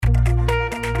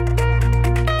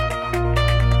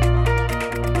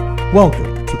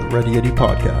Welcome to the Ready Yeti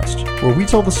Podcast, where we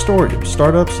tell the story of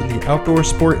startups in the outdoor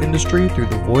sport industry through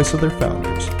the voice of their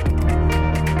founders.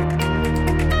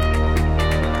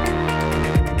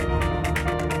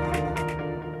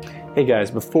 Hey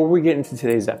guys, before we get into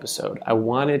today's episode, I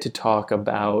wanted to talk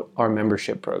about our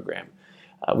membership program.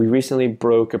 We recently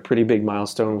broke a pretty big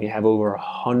milestone. We have over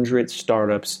 100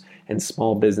 startups and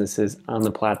small businesses on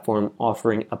the platform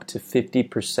offering up to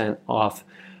 50% off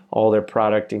all their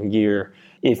product and gear.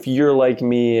 If you're like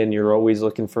me and you're always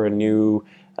looking for a new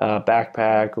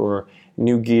backpack or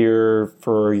new gear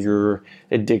for your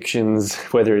addictions,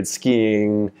 whether it's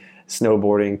skiing,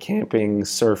 snowboarding, camping,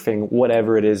 surfing,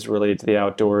 whatever it is related to the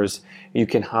outdoors, you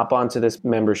can hop onto this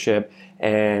membership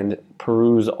and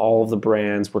peruse all of the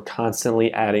brands. We're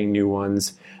constantly adding new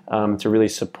ones to really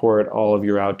support all of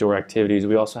your outdoor activities.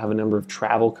 We also have a number of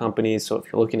travel companies, so if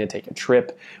you're looking to take a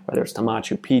trip, whether it's to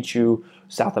Machu Picchu,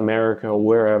 South America,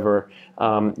 wherever,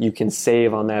 you can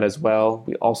save on that as well.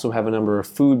 We also have a number of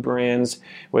food brands,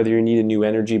 whether you need a new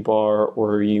energy bar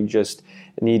or you just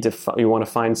need to you want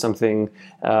to find something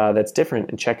that's different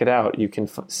and check it out. You can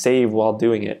save while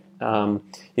doing it.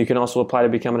 You can also apply to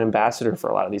become an ambassador for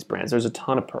a lot of these brands. There's a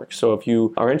ton of perks. So if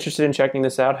you are interested in checking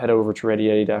this out, head over to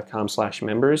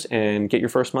readyyeti.com/members and get your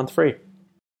first month free.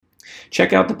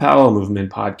 Check out the Powwow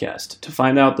Movement podcast to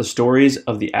find out the stories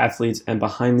of the athletes and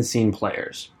behind-the-scene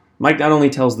players. Mike not only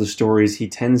tells the stories, he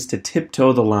tends to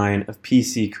tiptoe the line of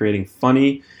PC creating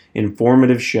funny,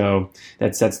 informative show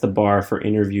that sets the bar for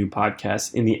interview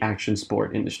podcasts in the action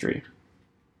sport industry.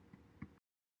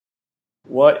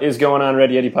 What is going on,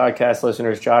 Ready Yeti podcast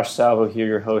listeners? Josh Salvo here,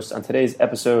 your host. On today's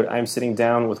episode, I'm sitting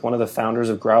down with one of the founders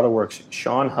of Growlerworks,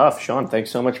 Sean Huff. Sean, thanks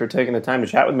so much for taking the time to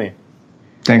chat with me.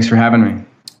 Thanks for having me.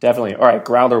 Definitely. All right,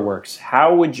 Growlerworks.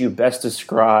 How would you best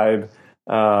describe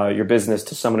your business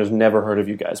to someone who's never heard of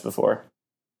you guys before?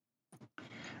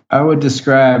 I would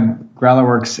describe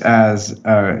Growlerworks as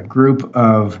a group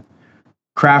of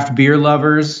craft beer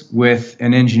lovers with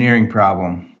an engineering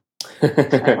problem.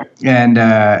 And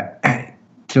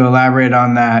to elaborate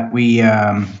on that,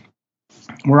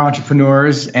 we're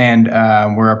entrepreneurs and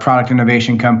we're a product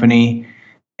innovation company,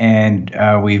 and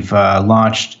we've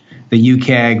launched the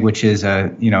UKEG, which is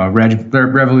a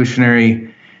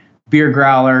revolutionary beer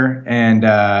growler, and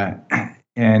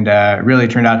really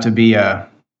turned out to be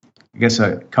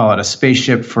call it a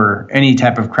spaceship for any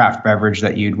type of craft beverage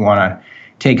that you'd want to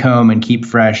take home and keep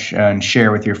fresh and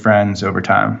share with your friends over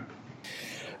time.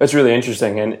 That's really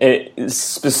interesting, and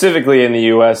specifically in the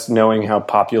U.S., knowing how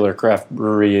popular craft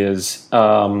brewery is,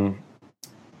 how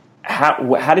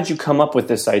did you come up with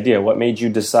this idea? What made you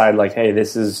decide, like, hey,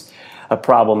 this is a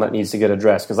problem that needs to get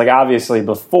addressed? Because, like, obviously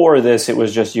before this, it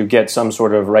was just you get some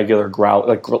sort of regular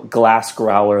glass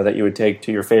growler that you would take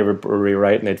to your favorite brewery,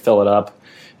 right? And they'd fill it up,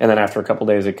 and then after a couple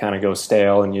days, it kind of goes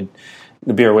stale, and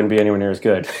the beer wouldn't be anywhere near as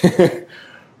good.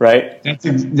 Right?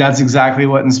 That's exactly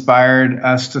what inspired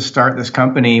us to start this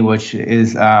company, which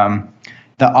is the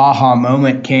aha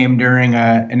moment came during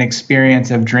an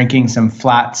experience of drinking some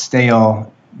flat,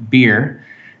 stale beer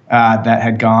that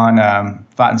had gone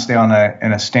flat and stale in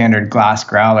a standard glass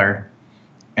growler.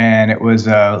 And it was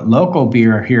a local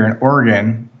beer here in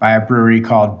Oregon by a brewery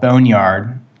called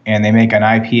Boneyard, and they make an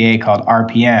IPA called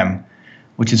RPM,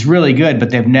 which is really good, but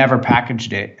they've never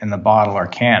packaged it in the bottle or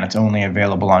can. It's only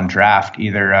available on draft.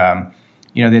 Either,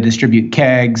 they distribute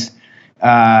kegs,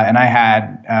 and I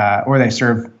had, or they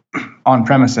serve on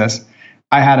premises.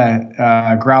 I had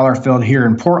a growler filled here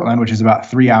in Portland, which is about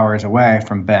 3 hours away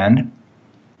from Bend,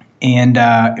 and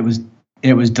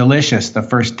it was delicious the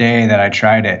first day that I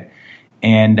tried it,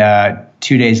 and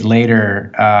 2 days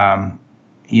later,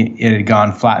 it had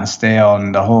gone flat and stale,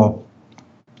 and the whole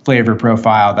flavor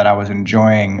profile that I was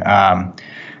enjoying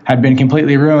had been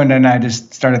completely ruined, and I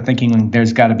just started thinking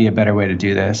there's got to be a better way to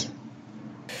do this.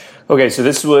 Okay, so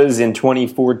this was in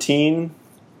 2014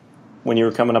 when you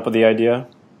were coming up with the idea?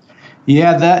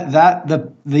 Yeah,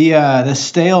 the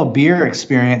stale beer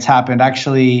experience happened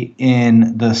actually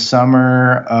in the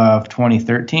summer of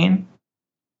 2013.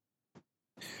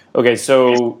 Okay,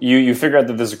 so you figure out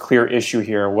that there's a clear issue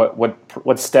here.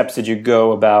 What steps did you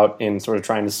go about in sort of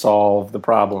trying to solve the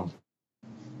problem?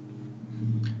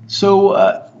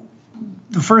 So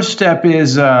the first step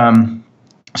is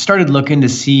started looking to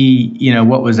see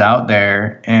what was out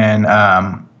there, and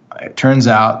it turns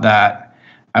out that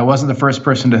I wasn't the first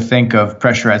person to think of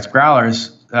pressurized growlers.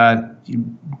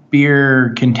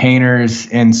 Beer containers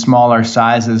in smaller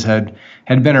sizes had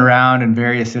been around in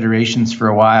various iterations for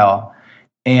a while.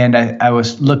 And I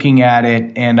was looking at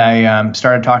it, and I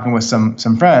started talking with some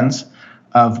friends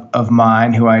of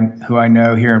mine who I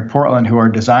know here in Portland who are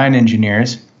design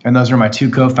engineers, and those are my two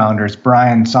co-founders,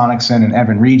 Brian Sonicson and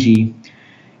Evan Regi.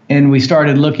 And we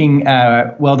started looking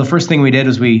at, well, the first thing we did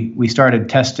was we started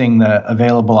testing the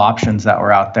available options that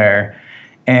were out there.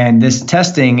 And this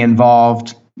testing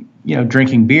involved,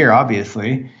 drinking beer,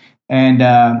 obviously, and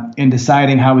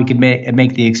deciding how we could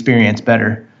make the experience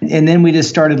better. And then we just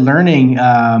started learning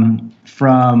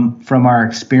from our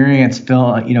experience,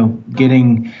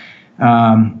 getting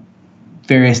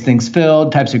various things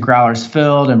filled, types of growlers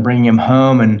filled, and bringing them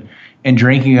home and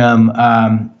drinking them.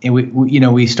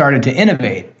 And we started to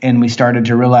innovate, and we started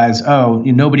to realize,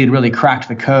 nobody had really cracked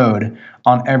the code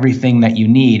on everything that you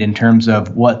need in terms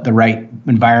of what the right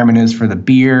environment is for the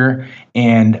beer,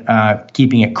 and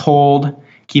keeping it cold,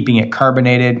 keeping it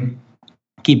carbonated,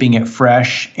 keeping it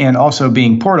fresh, and also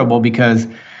being portable, because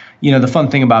the fun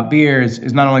thing about beer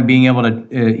is not only being able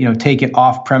to take it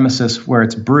off premises where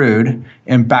it's brewed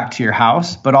and back to your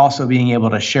house, but also being able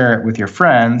to share it with your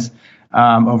friends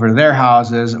over to their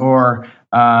houses, or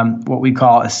what we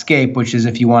call escape, which is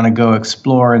if you want to go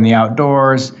explore in the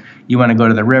outdoors, you want to go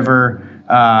to the river,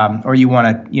 or you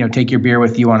want to take your beer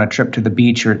with you on a trip to the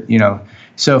beach, or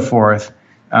so forth,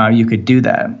 you could do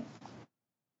that.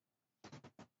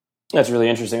 That's really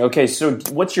interesting. Okay, so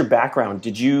what's your background?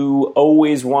 Did you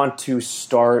always want to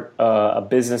start a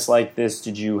business like this?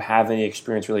 Did you have any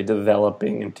experience really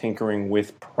developing and tinkering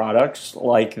with products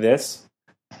like this?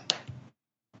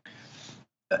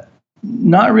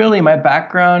 Not really. My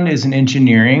background is in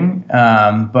engineering,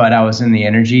 but I was in the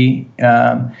energy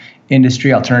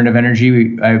industry, alternative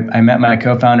energy. I met my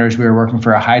co-founders. We were working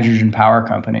for a hydrogen power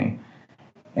company,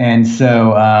 and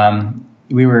so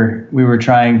we were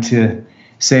trying to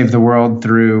save the world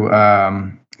through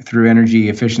energy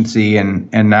efficiency,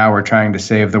 and now we're trying to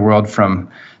save the world from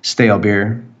stale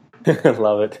beer.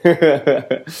 Love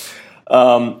it.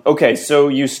 Okay, so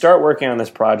you start working on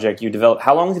this project. You develop.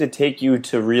 How long did it take you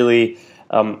to really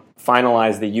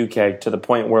finalize the UK to the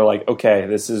point where, like, okay,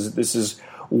 this is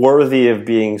worthy of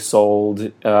being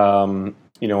sold,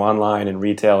 online and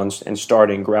retail, and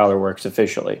starting Growlerworks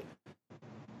officially?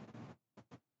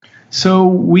 So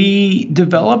we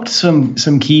developed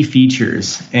some key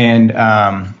features, and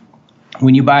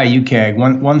when you buy a UKEG,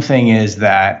 one thing is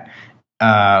that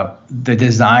the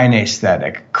design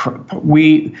aesthetic.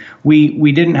 We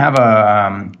didn't have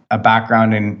a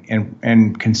background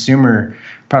in consumer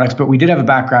products, but we did have a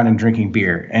background in drinking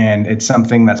beer, and it's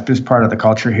something that's just part of the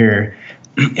culture here.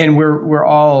 And we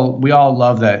all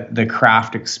love the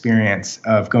craft experience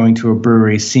of going to a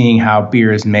brewery, seeing how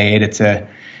beer is made. It's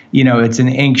an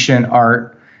ancient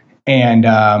art, and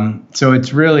so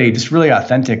it's really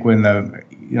authentic when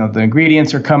the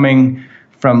ingredients are coming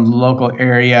from the local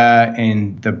area,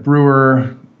 and the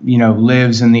brewer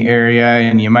lives in the area,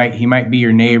 and he might be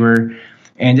your neighbor,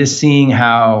 and just seeing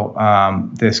how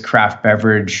this craft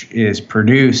beverage is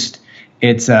produced,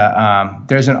 there's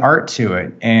an art to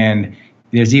it, and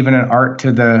there's even an art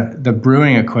to the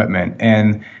brewing equipment,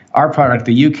 and our product,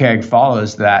 the UKEG,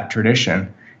 follows that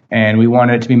tradition. And we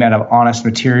wanted it to be made of honest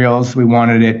materials. We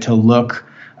wanted it to look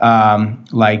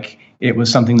like it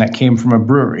was something that came from a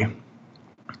brewery,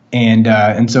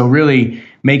 and so really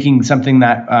making something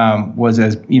that was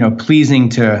as pleasing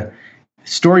to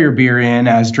store your beer in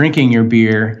as drinking your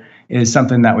beer is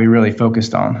something that we really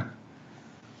focused on.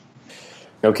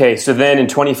 Okay, so then in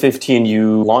 2015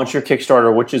 you launched your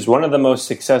Kickstarter, which is one of the most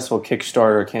successful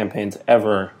Kickstarter campaigns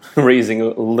ever, raising a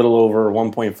little over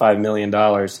 $1.5 million.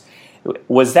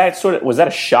 Was that a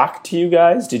shock to you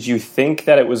guys? Did you think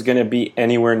that it was going to be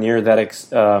anywhere near that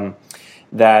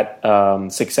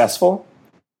successful?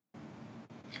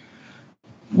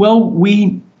 Well,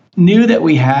 we knew that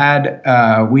we had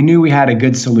a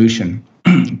good solution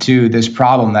to this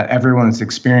problem that everyone is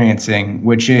experiencing,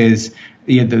 which is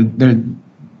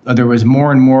there was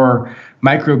more and more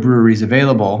microbreweries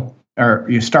available, or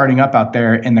you're starting up out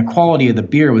there, and the quality of the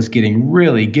beer was getting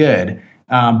really good.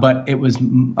 But it was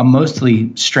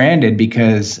mostly stranded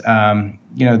because,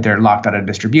 they're locked out of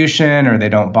distribution, or they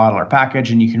don't bottle or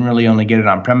package, and you can really only get it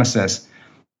on premises.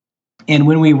 And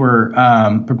when we were,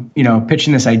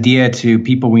 pitching this idea to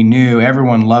people we knew,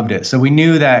 everyone loved it. So we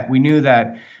knew that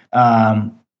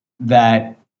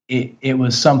that it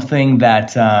was something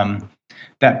that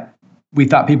we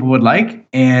thought people would like.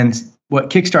 And what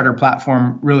Kickstarter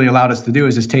platform really allowed us to do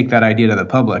is just take that idea to the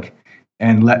public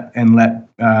and let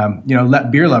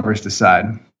beer lovers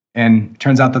decide. And it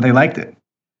turns out that they liked it.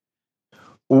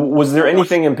 Was there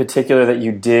anything in particular that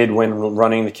you did when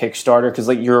running the Kickstarter? Because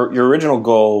your original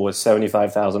goal was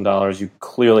 $75,000. You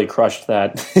clearly crushed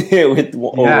that with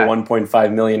over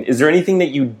 $1.5 million. Is there anything that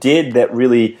you did that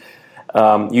really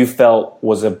you felt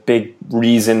was a big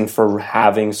reason for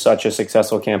having such a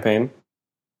successful campaign?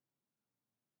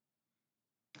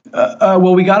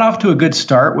 Well, we got off to a good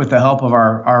start with the help of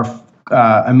our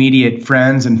immediate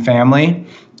friends and family.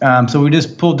 So we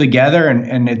just pulled together,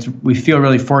 and we feel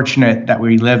really fortunate that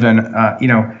we live in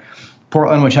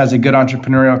Portland, which has a good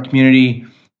entrepreneurial community.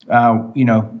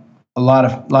 A lot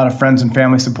of friends and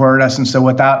family supported us, and so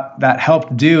what that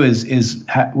helped do is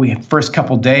we first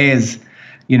couple days,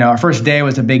 our first day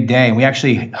was a big day, and we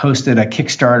actually hosted a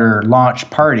Kickstarter launch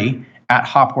party at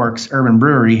Hopworks Urban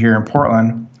Brewery here in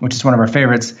Portland, which is one of our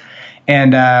favorites,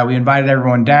 and we invited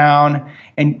everyone down,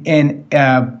 and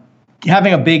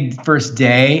having a big first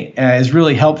day is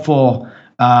really helpful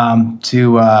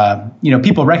to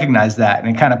people recognize that,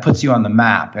 and it kind of puts you on the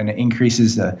map, and it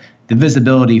increases the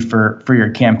visibility for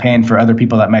your campaign for other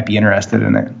people that might be interested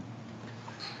in it.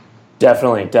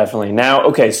 Definitely. Now,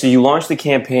 okay, so you launch the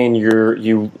campaign.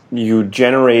 You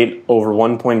generate over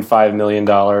 $1.5 million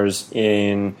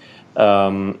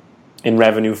in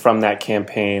revenue from that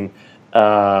campaign.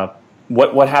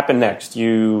 What happened next?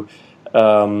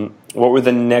 What were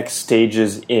the next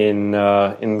stages in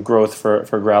growth for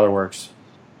GrowlerWorks?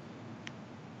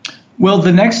 Well,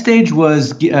 the next stage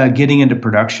was getting into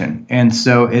production, and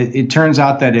so it turns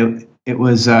out that it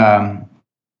was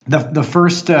the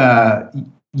first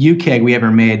UKEG we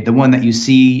ever made, the one that you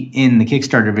see in the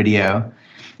Kickstarter video.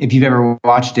 If you've ever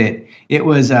watched it, it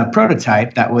was a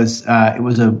prototype that was it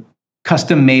was a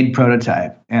custom made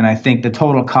prototype, and I think the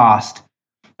total cost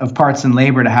of parts and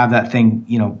labor to have that thing,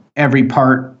 every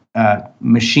part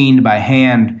machined by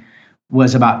hand,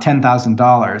 was about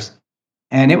 $10,000.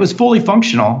 And it was fully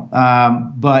functional,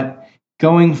 but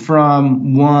going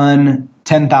from one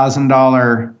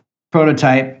 $10,000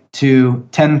 prototype to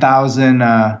 10,000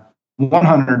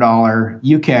 $100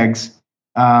 UKEGs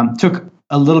took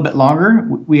a little bit longer.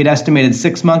 We had estimated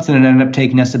 6 months, and it ended up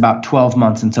taking us about 12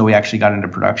 months until we actually got into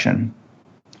production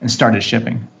and started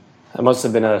shipping. That must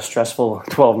have been a stressful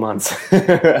 12 months.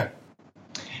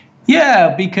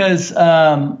 Yeah, because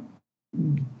our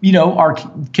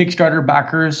Kickstarter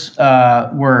backers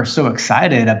were so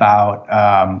excited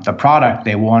about the product.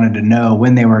 They wanted to know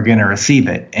when they were going to receive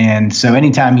it. And so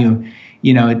anytime you're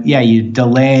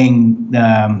delaying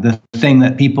the thing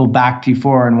that people backed you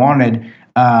for and wanted,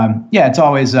 it's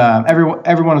always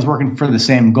everyone is working for the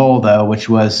same goal, though, which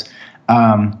was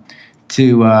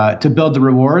to build the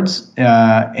rewards.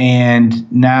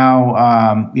 And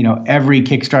now, every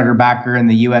Kickstarter backer in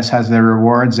the U.S. has their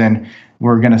rewards, and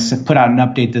we're going to put out an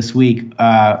update this week.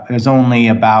 There's only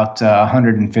about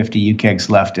 150 UKEGs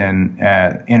left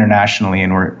internationally,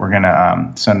 and we're going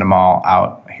to send them all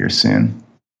out here soon.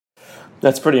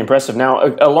 That's pretty impressive.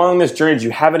 Now, along this journey, do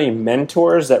you have any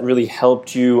mentors that really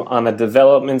helped you on the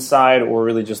development side, or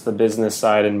really just the business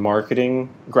side and marketing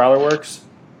GrowlerWorks?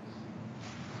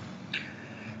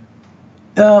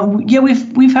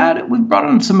 We've brought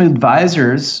on some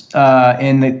advisors,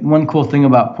 and the one cool thing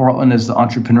about Portland is the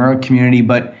entrepreneurial community.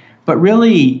 But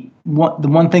really, the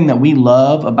one thing that we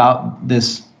love about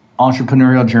this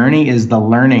entrepreneurial journey is the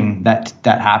learning that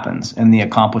happens and the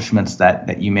accomplishments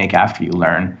that you make after you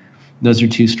learn. Those are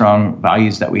two strong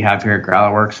values that we have here at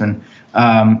GrowlerWorks,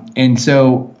 and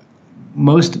so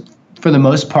for the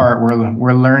most part,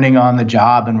 we're learning on the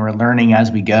job, and we're learning as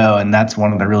we go, and that's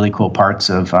one of the really cool parts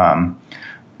of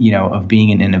of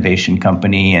being an innovation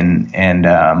company, and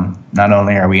not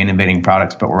only are we innovating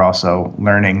products, but we're also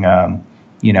learning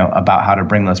about how to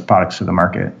bring those products to the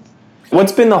market.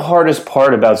 What's been the hardest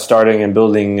part about starting and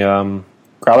building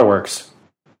GrowlerWorks?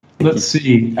 Let's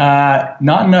see. Not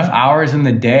enough hours in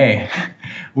the day.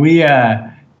 We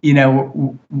have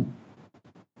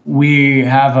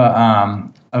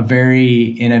a very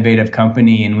innovative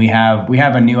company, and we have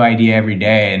a new idea every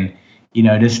day, and you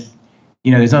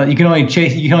can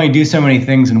only do so many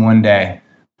things in one day.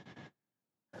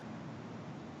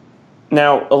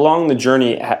 Now, along the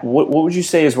journey, what would you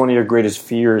say is one of your greatest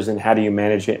fears, and how do you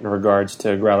manage it in regards to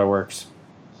GrowlerWorks?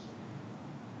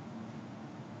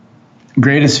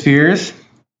 Greatest fears?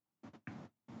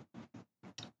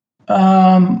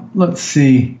 Let's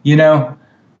see.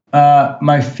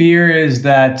 My fear is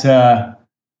that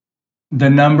the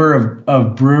number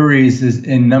of breweries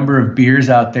and number of beers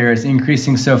out there is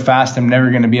increasing so fast, I'm never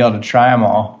going to be able to try them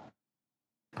all.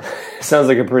 Sounds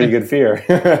like a pretty good fear.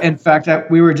 In fact,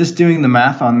 we were just doing the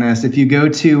math on this. If you go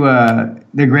to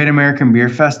the Great American Beer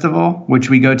Festival, which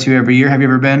we go to every year, have you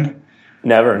ever been?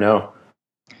 Never, no.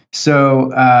 So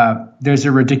there's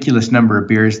a ridiculous number of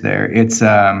beers there. It's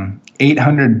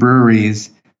 800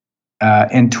 breweries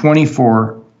and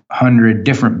 2,400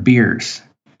 different beers.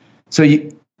 So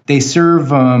they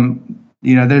serve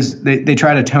they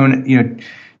try to tone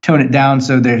it down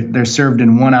so they're served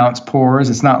in 1 ounce pours.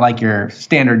 It's not like your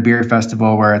standard beer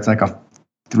festival where it's like a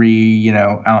 3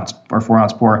 ounce or 4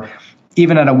 ounce pour.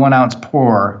 Even at a 1 ounce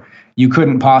pour, you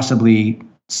couldn't possibly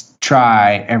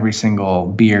try every single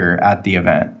beer at the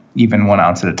event, even 1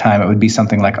 ounce at a time. It would be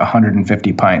something like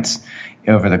 150 pints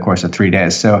over the course of 3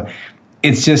 days. So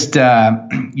it's just,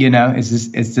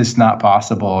 it's just not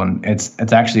possible. And it's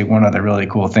actually one of the really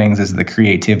cool things is the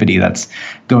creativity that's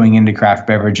going into craft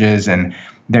beverages. And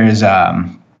there's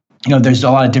there's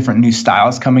a lot of different new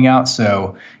styles coming out.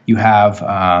 So you have,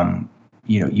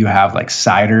 you have like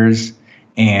ciders,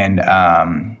 and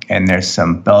there's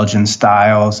some Belgian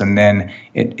styles, and then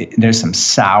there's some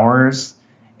sours,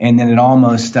 and then it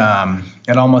almost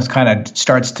kind of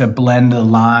starts to blend the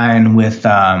line with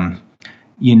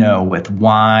with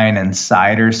wine and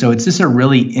cider. So it's just a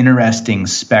really interesting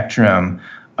spectrum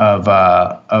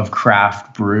of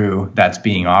craft brew that's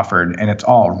being offered, and it's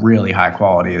all really high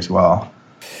quality as well.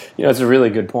 It's a really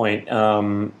good point.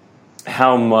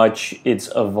 How much it's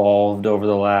evolved over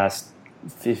the last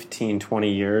 15,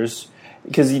 20 years.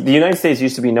 Because the United States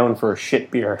used to be known for shit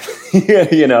beer,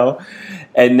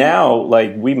 and now,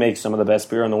 like, we make some of the best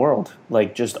beer in the world.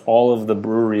 Like, just all of the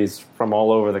breweries from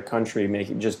all over the country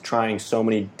trying so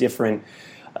many different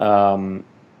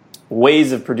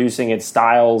ways of producing it,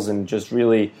 styles, and just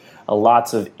really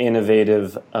lots of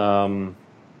innovative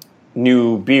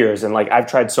new beers. And, like, I've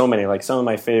tried so many. Like, some of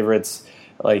my favorites,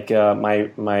 like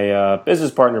my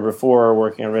business partner before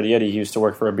working on Ready Yeti, he used to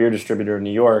work for a beer distributor in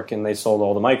New York, and they sold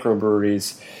all the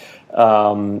microbreweries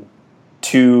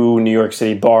to New York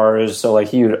City bars. So, like,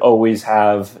 he would always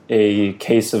have a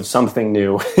case of something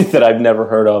new that I've never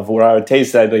heard of, where I would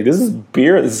taste it, I'd be like, this is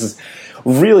beer? This is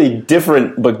really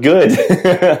different but good.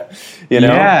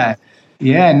 Yeah.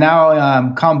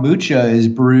 Now kombucha is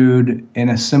brewed in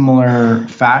a similar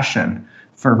fashion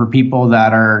for people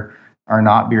that are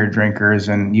not beer drinkers,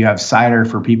 and you have cider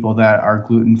for people that are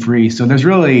gluten-free. So there's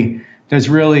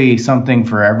really something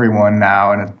for everyone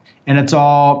now, and it's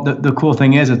all the cool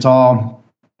thing is it's all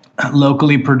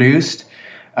locally produced.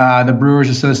 The Brewers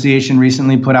Association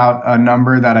recently put out a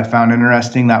number that I found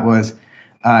interesting. That was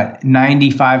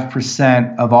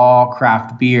 95% of all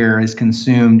craft beer is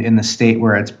consumed in the state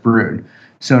where it's brewed.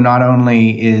 So not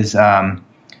only is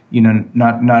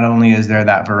not only is there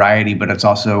that variety, but it's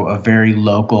also a very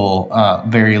local,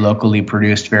 very locally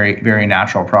produced, very, very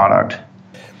natural product.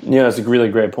 It's a really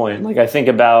great point. Like, I think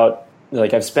about,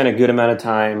 like, I've spent a good amount of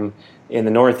time in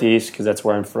the Northeast, because that's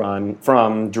where I'm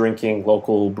from drinking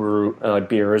local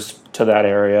beers to that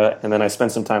area. And then I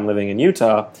spent some time living in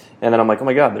Utah, and then I'm like, oh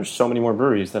my God, there's so many more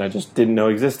breweries that I just didn't know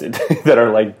existed that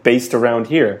are, like, based around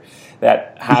here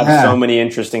that have so many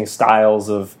interesting styles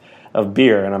of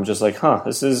beer. And I'm just like,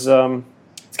 this is,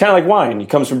 it's kind of like wine. It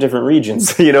comes from different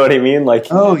regions. You know what I mean? Like,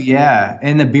 oh yeah.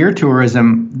 And the beer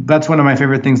tourism, that's one of my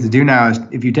favorite things to do now is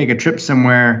if you take a trip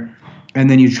somewhere and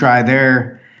then you try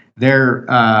their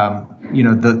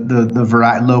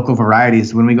local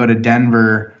varieties. When we go to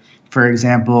Denver, for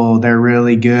example, they're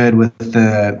really good with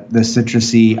the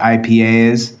citrusy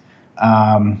IPAs.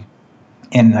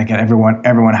 And like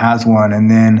everyone has one.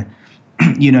 And then,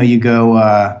 you go,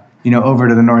 over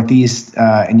to the Northeast,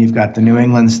 and you've got the New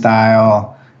England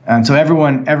style, and so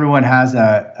everyone has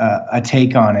a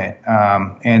take on it,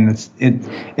 and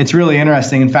it's really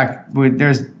interesting. In fact,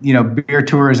 there's beer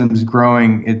tourism is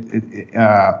growing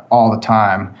all the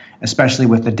time, especially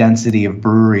with the density of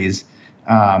breweries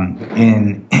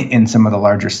in some of the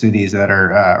larger cities that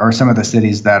are or some of the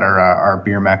cities that are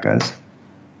beer meccas.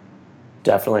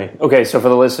 Definitely. Okay, so for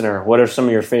the listener, what are some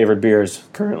of your favorite beers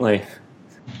currently?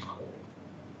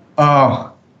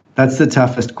 Oh, that's the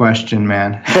toughest question,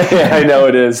 man. Yeah, I know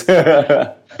it is.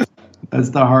 That's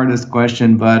the hardest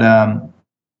question, but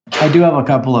I do have a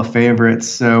couple of favorites.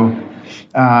 So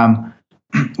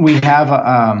we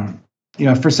have,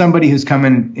 for somebody who's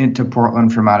coming into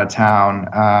Portland from out of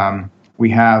town,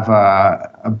 we have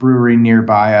a brewery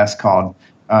nearby us called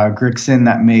Grixon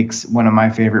that makes one of my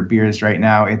favorite beers right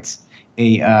now. It's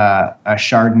a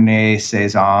Chardonnay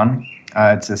Saison.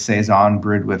 It's a Saison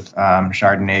brewed with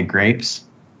Chardonnay grapes.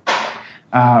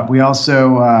 We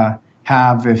also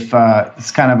have, if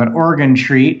it's kind of an Oregon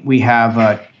treat, we have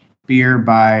a beer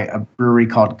by a brewery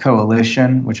called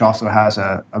Coalition, which also has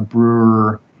a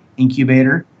brewer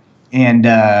incubator. And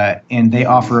they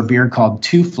offer a beer called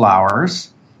Two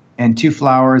Flowers. And Two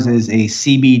Flowers is a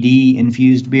CBD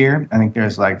infused beer. I think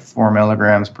there's like 4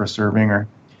 milligrams per serving or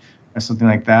something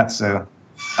like that. So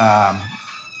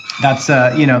that's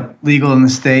legal in the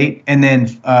state. And then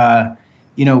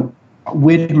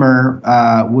Widmer,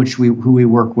 who we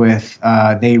work with,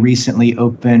 they recently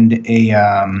opened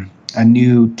a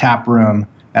new tap room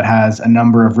that has a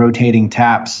number of rotating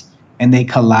taps, and they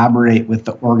collaborate with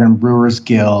the Oregon Brewers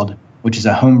Guild, which is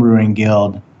a home brewing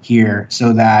guild here,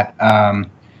 so that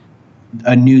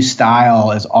a new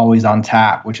style is always on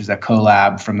tap, which is a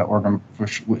collab from the Oregon,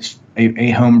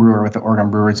 a home brewer with the Oregon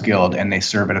Brewers Guild, and they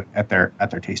serve it at their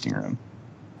tasting room.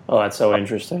 Oh, that's so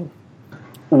interesting.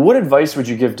 What advice would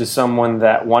you give to someone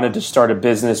that wanted to start a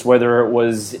business, whether it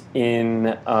was in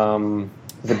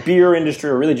the beer industry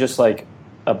or really just like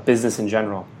a business in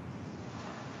general?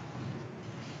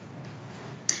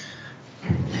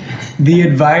 The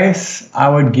advice I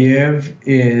would give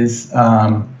is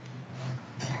a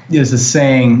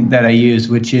saying that I use,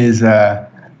 which is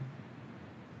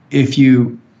if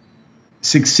you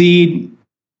succeed,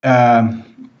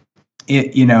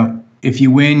 if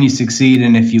you win, you succeed,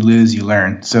 and if you lose, you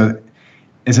learn. So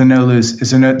there's a no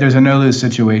lose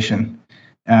situation,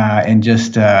 and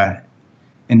just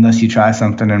unless you try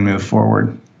something and move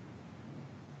forward.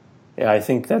 Yeah, I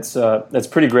think that's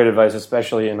pretty great advice,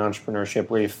 especially in entrepreneurship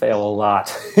where you fail a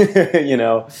lot.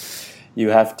 You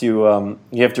have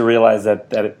to realize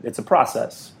that it's a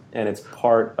process and it's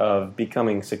part of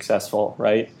becoming successful,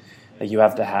 right? Like you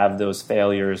have to have those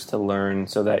failures to learn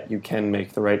so that you can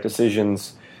make the right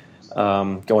decisions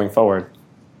going forward.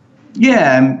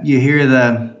 Yeah, you hear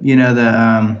the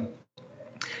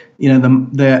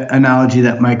analogy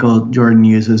that Michael Jordan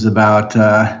uses about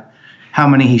how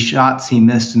many shots he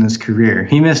missed in his career.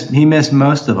 He missed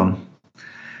most of them.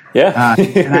 Yeah,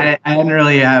 and I didn't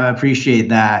really appreciate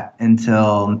that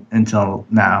until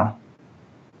now.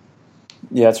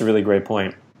 Yeah, that's a really great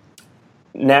point.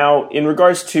 Now, in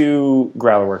regards to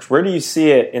Growlerworks, where do you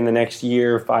see it in the next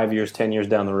year, 5 years, 10 years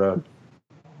down the road?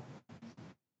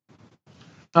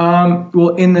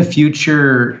 Well, in the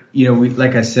future,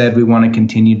 like I said, we want to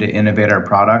continue to innovate our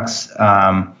products.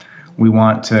 We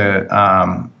want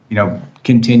to,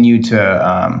 continue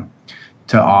to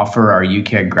offer our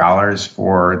UKEG growlers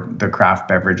for the craft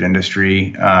beverage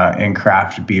industry and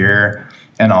craft beer,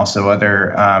 and also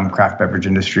other craft beverage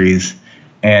industries.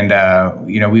 And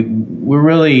we're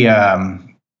really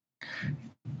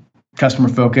customer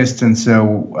focused, and so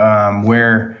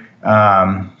where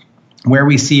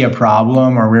we see a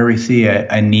problem or where we see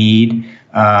a need,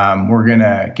 we're going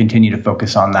to continue to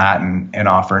focus on that and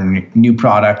offer new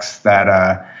products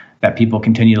that people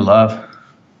continue to love.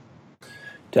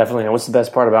 Definitely. And what's the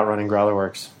best part about running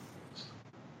Growlerworks?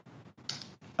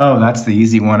 Oh, that's the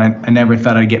easy one. I never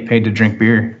thought I'd get paid to drink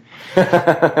beer.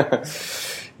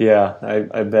 Yeah,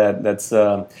 I bet. That's.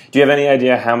 Do you have any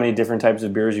idea how many different types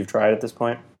of beers you've tried at this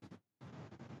point?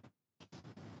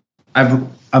 I've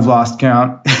lost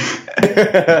count.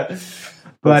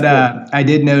 But I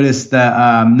did notice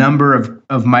the number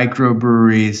of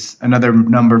microbreweries, another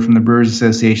number from the Brewers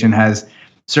Association, has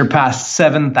surpassed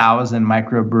 7,000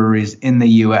 microbreweries in the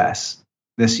U.S.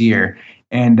 this year.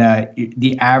 And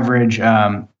the average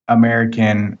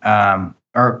American,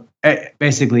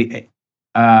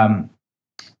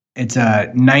 it's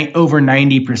over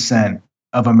 90%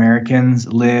 of Americans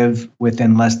live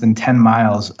within less than 10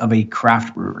 miles of a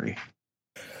craft brewery.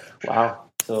 Wow.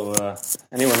 So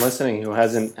anyone listening who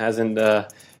hasn't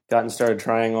gotten started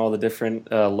trying all the different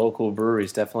local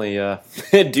breweries, definitely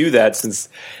do that, since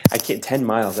 10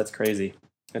 miles, that's crazy.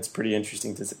 That's a pretty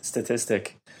interesting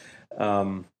statistic.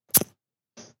 Now,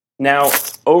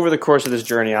 over the course of this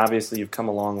journey, obviously you've come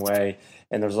a long way,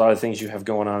 and there's a lot of things you have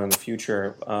going on in the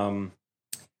future.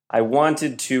 I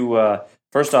wanted to,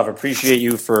 first off, appreciate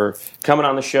you for coming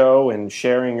on the show and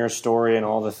sharing your story and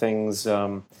all the things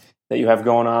that you have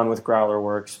going on with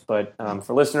Growlerworks. But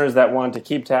for listeners that want to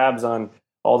keep tabs on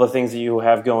all the things that you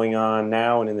have going on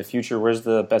now and in the future, where's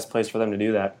the best place for them to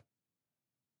do that?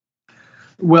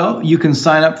 Well, you can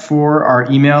sign up for our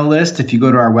email list if you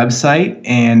go to our website,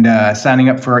 and signing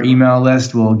up for our email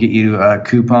list will get you a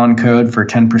coupon code for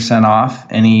 10% off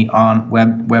any on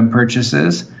web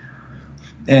purchases.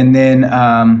 And then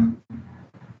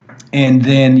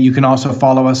you can also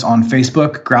follow us on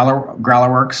Facebook,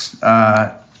 Growlerworks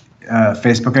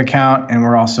Facebook account, and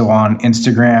we're also on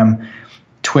Instagram,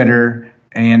 Twitter,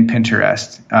 and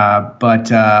Pinterest.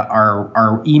 But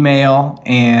our email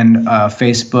and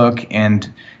Facebook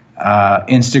and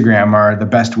Instagram are the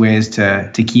best ways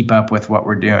to keep up with what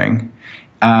we're doing.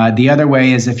 The other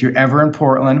way is if you're ever in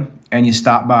Portland and you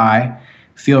stop by,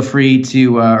 feel free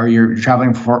to, or you're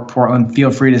traveling for Portland,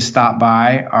 feel free to stop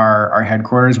by our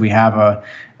headquarters. We have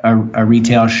a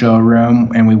retail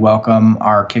showroom, and we welcome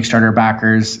our Kickstarter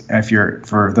backers.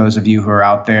 For those of you who are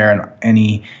out there and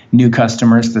any new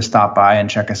customers, to stop by and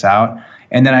check us out.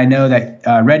 And then I know that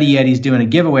Ready Yeti's doing a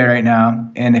giveaway right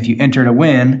now. And if you enter to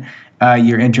win,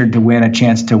 you're entered to win a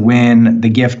chance to win the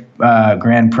gift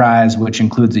grand prize, which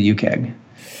includes a UKEG.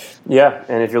 Yeah,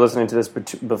 and if you're listening to this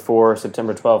before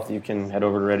September 12th, you can head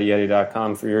over to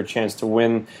ReadyYeti.com for your chance to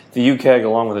win the UKEG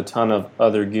along with a ton of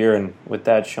other gear. And with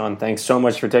that, Sean, thanks so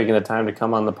much for taking the time to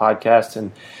come on the podcast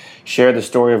and share the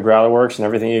story of GrowlerWorks and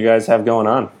everything you guys have going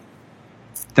on.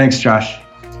 Thanks, Josh.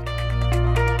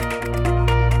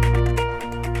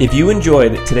 If you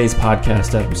enjoyed today's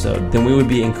podcast episode, then we would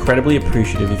be incredibly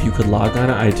appreciative if you could log on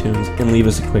to iTunes and leave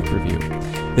us a quick review.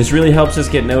 This really helps us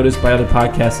get noticed by other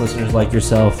podcast listeners like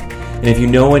yourself. And if you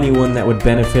know anyone that would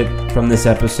benefit from this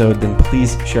episode, then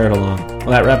please share it along.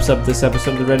 Well, that wraps up this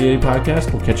episode of the Ready Yeti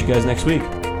Podcast. We'll catch you guys next week.